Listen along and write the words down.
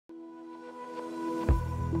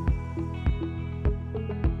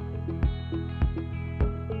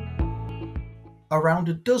Around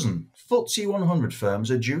a dozen FTSE 100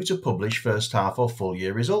 firms are due to publish first half or full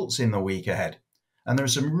year results in the week ahead, and there are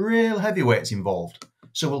some real heavyweights involved,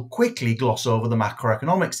 so we'll quickly gloss over the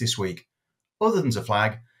macroeconomics this week, other than to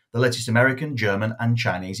flag the latest American, German and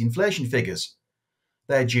Chinese inflation figures.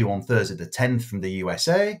 They're due on Thursday the 10th from the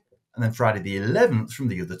USA, and then Friday the 11th from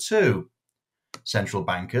the other two. Central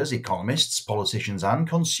bankers, economists, politicians and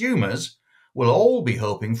consumers will all be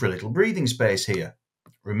hoping for a little breathing space here.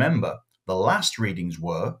 Remember, the last readings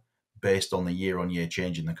were, based on the year-on-year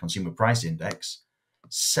change in the Consumer Price Index,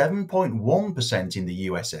 7.1% in the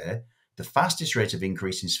USA, the fastest rate of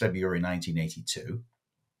increase since February 1982,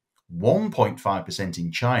 1.5%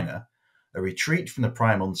 in China, a retreat from the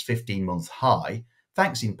prior month's 15-month high,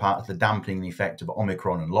 thanks in part to the dampening effect of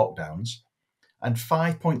Omicron and lockdowns, and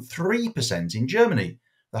 5.3% in Germany,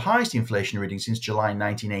 the highest inflation reading since July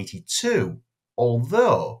 1982,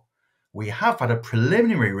 although we have had a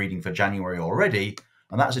preliminary reading for January already,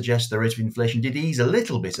 and that suggests the rate of inflation did ease a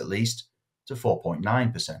little bit at least to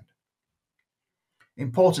 4.9%.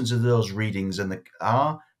 Importance of those readings and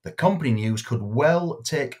the company news could well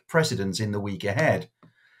take precedence in the week ahead.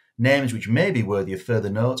 Names which may be worthy of further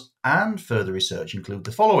note and further research include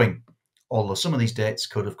the following, although some of these dates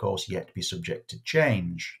could of course yet be subject to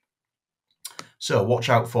change. So watch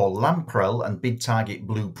out for Lamprell and Bid Target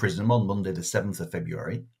Blue Prism on Monday the 7th of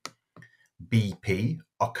February, BP,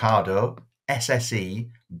 Ocado, SSE,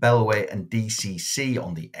 Bellway and DCC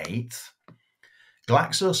on the 8th,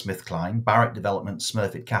 GlaxoSmithKline, Barrett Development,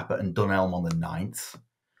 Smurfit Kappa and Dunelm on the 9th,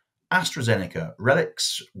 AstraZeneca,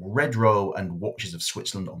 Relics, Redrow and Watches of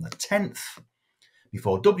Switzerland on the 10th,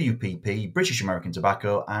 before WPP, British American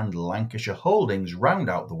Tobacco and Lancashire Holdings round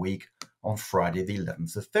out the week on Friday the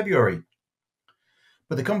 11th of February.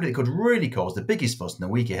 But the company that could really cause the biggest fuss in the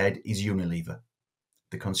week ahead is Unilever.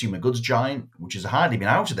 The consumer goods giant, which has hardly been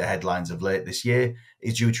out of the headlines of late this year,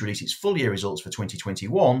 is due to release its full year results for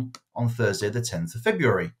 2021 on Thursday the 10th of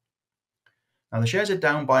February. Now the shares are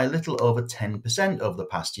down by a little over 10% over the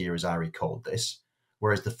past year as I record this,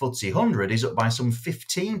 whereas the FTSE 100 is up by some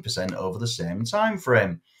 15% over the same time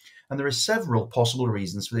frame, and there are several possible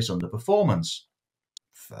reasons for this underperformance.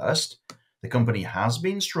 First, the company has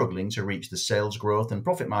been struggling to reach the sales growth and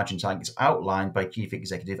profit margin targets outlined by Chief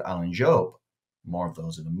Executive Alan Jope. More of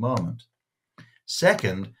those in a moment.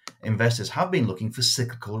 Second, investors have been looking for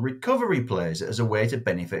cyclical recovery plays as a way to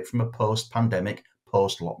benefit from a post-pandemic,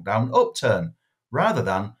 post-lockdown upturn, rather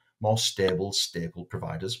than more stable staple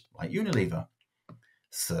providers like Unilever.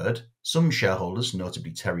 Third, some shareholders,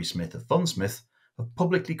 notably Terry Smith of Fundsmith, have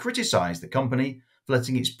publicly criticised the company for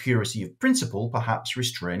letting its purity of principle perhaps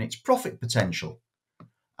restrain its profit potential.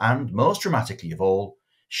 And most dramatically of all,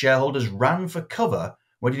 shareholders ran for cover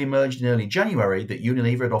when it emerged in early January that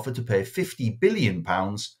Unilever had offered to pay £50 billion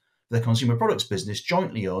for the consumer products business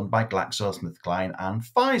jointly owned by GlaxoSmithKline and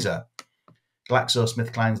Pfizer.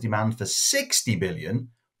 GlaxoSmithKline's demand for £60 billion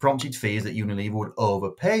prompted fears that Unilever would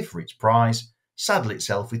overpay for its prize, saddle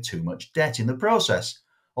itself with too much debt in the process,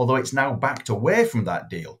 although it's now backed away from that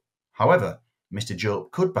deal. However, Mr.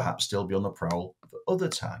 Jope could perhaps still be on the prowl for other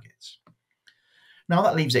targets. Now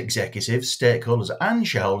that leaves executives, stakeholders and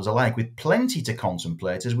shareholders alike with plenty to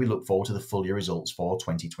contemplate as we look forward to the full year results for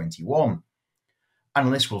 2021.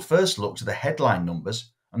 Analysts will first look to the headline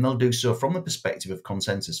numbers, and they'll do so from the perspective of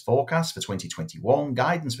consensus forecasts for 2021,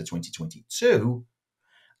 guidance for 2022,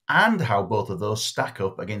 and how both of those stack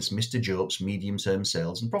up against Mr. Jope's medium-term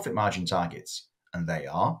sales and profit margin targets. And they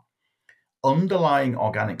are underlying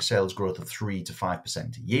organic sales growth of 3 to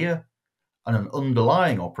 5% a year, and an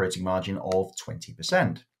underlying operating margin of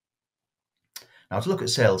 20%. Now, to look at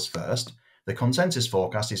sales first, the consensus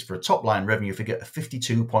forecast is for a top-line revenue figure of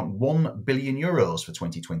 €52.1 billion for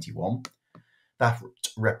 2021. That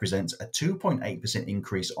represents a 2.8%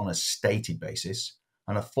 increase on a stated basis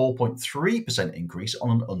and a 4.3% increase on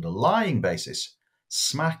an underlying basis,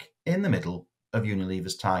 smack in the middle of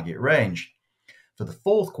Unilever's target range. For the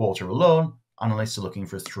fourth quarter alone, analysts are looking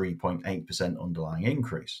for a 3.8% underlying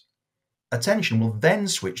increase. Attention will then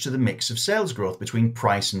switch to the mix of sales growth between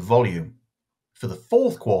price and volume. For the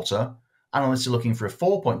fourth quarter, analysts are looking for a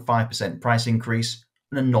 4.5% price increase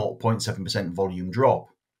and a 0.7% volume drop.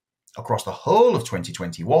 Across the whole of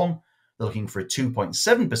 2021, they're looking for a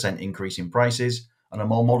 2.7% increase in prices and a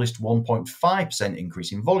more modest 1.5%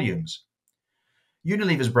 increase in volumes.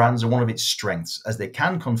 Unilever's brands are one of its strengths as they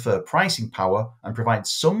can confer pricing power and provide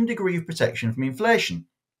some degree of protection from inflation,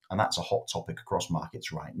 and that's a hot topic across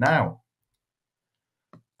markets right now.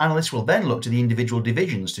 Analysts will then look to the individual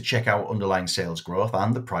divisions to check out underlying sales growth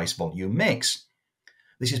and the price-volume mix.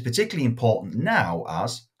 This is particularly important now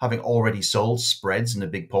as, having already sold spreads and a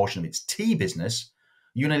big portion of its tea business,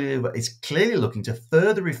 Unilever is clearly looking to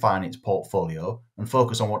further refine its portfolio and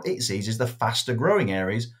focus on what it sees as the faster growing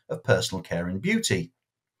areas of personal care and beauty.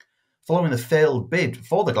 Following the failed bid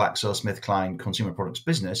for the GlaxoSmithKline consumer products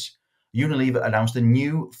business, Unilever announced a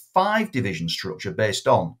new 5-division structure based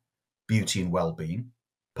on beauty and well-being,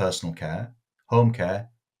 personal care, home care,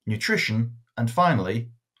 nutrition, and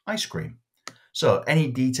finally, ice cream. So any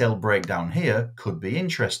detailed breakdown here could be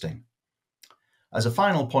interesting. As a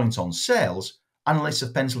final point on sales, analysts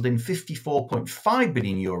have penciled in €54.5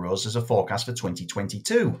 billion as a forecast for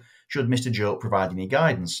 2022, should Mr. Jope provide any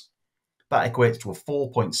guidance. That equates to a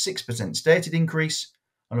 4.6% stated increase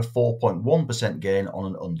and a 4.1% gain on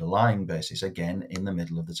an underlying basis, again in the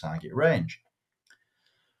middle of the target range.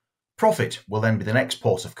 Profit will then be the next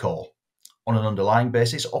port of call. On an underlying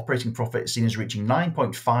basis, operating profit is seen as reaching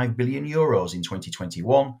 €9.5 billion in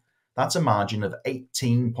 2021. That's a margin of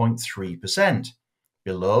 18.3%,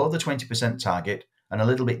 below the 20% target and a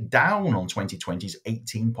little bit down on 2020's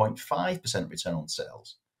 18.5% return on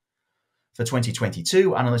sales. For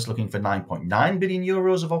 2022, analysts looking for €9.9 billion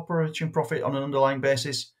of operating profit on an underlying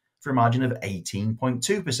basis for a margin of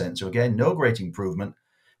 18.2%. So again, no great improvement,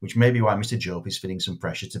 which may be why Mr. Jope is feeling some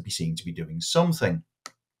pressure to be seen to be doing something.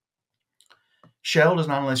 Shareholders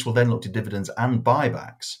and analysts will then look to dividends and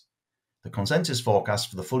buybacks. The consensus forecast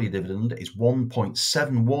for the full year dividend is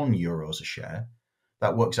 €1.71 a share.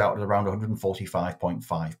 That works out at around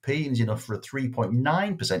 145.5p and is enough for a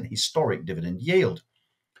 3.9% historic dividend yield.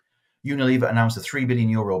 Unilever announced a €3 billion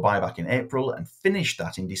buyback in April and finished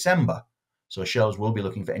that in December, so shareholders will be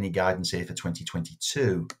looking for any guidance here for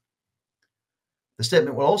 2022. The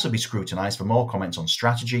statement will also be scrutinised for more comments on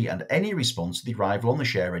strategy and any response to the arrival on the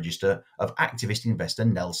share register of activist investor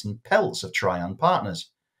Nelson Peltz of Trian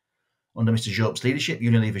Partners. Under Mr. Jope's leadership,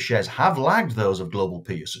 Unilever shares have lagged those of global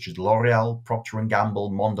peers such as L'Oreal, Procter &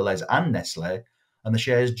 Gamble, Mondelez and Nestlé, and the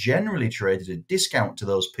shares generally traded at a discount to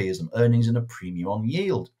those peers on earnings and a premium on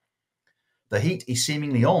yield. The heat is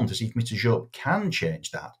seemingly on to see if Mr. Jope can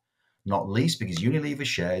change that, not least because Unilever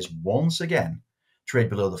shares once again trade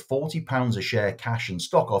below the £40 a share cash and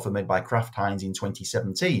stock offer made by Kraft Heinz in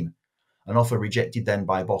 2017, an offer rejected then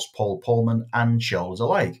by boss Paul Polman and shareholders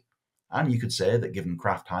alike. And you could say that given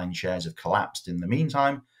Kraft Heinz shares have collapsed in the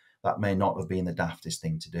meantime, that may not have been the daftest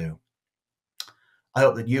thing to do. I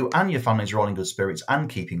hope that you and your families are all in good spirits and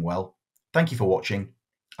keeping well. Thank you for watching,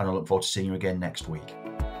 and I look forward to seeing you again next week.